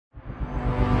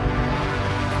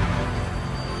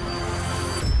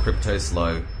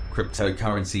Cryptoslo,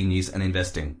 cryptocurrency news and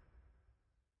investing.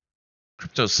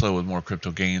 Cryptoslo with more crypto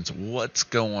gains. What's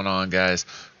going on, guys?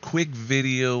 Quick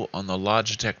video on the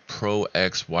Logitech Pro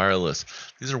X wireless.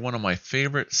 These are one of my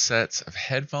favorite sets of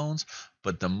headphones,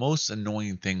 but the most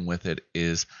annoying thing with it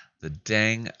is the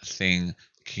dang thing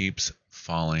keeps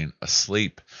falling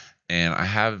asleep. And I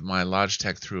have my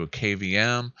Logitech through a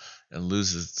KVM. It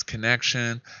loses its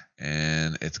connection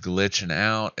and it's glitching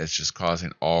out. It's just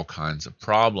causing all kinds of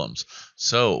problems.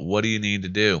 So what do you need to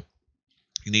do?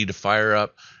 You need to fire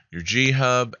up your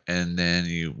G-Hub, and then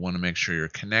you want to make sure you're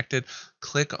connected.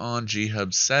 Click on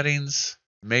G-Hub settings.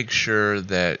 Make sure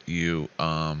that you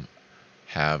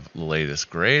have the latest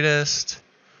greatest,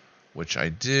 which I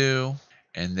do.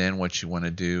 And then what you want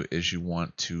to do is you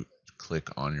want to click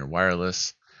on your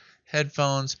wireless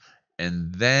headphones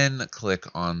and then click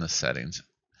on the settings.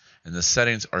 And the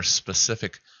settings are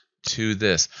specific to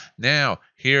this. Now,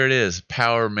 here it is,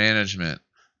 power management.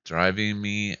 Driving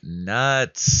me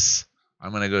nuts. I'm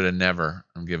going to go to never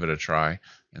and give it a try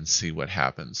and see what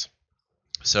happens.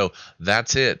 So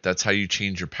that's it. That's how you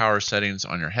change your power settings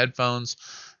on your headphones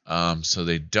so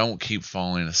they don't keep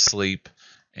falling asleep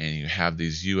and you have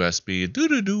these USB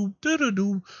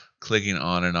doo-doo-doo, clicking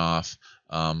on and off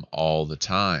all the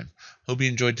time. Hope you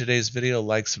enjoyed today's video.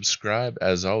 Like, subscribe.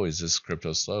 As always, this is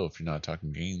Cryptoslo. If you're not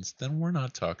talking gains, then we're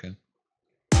not talking.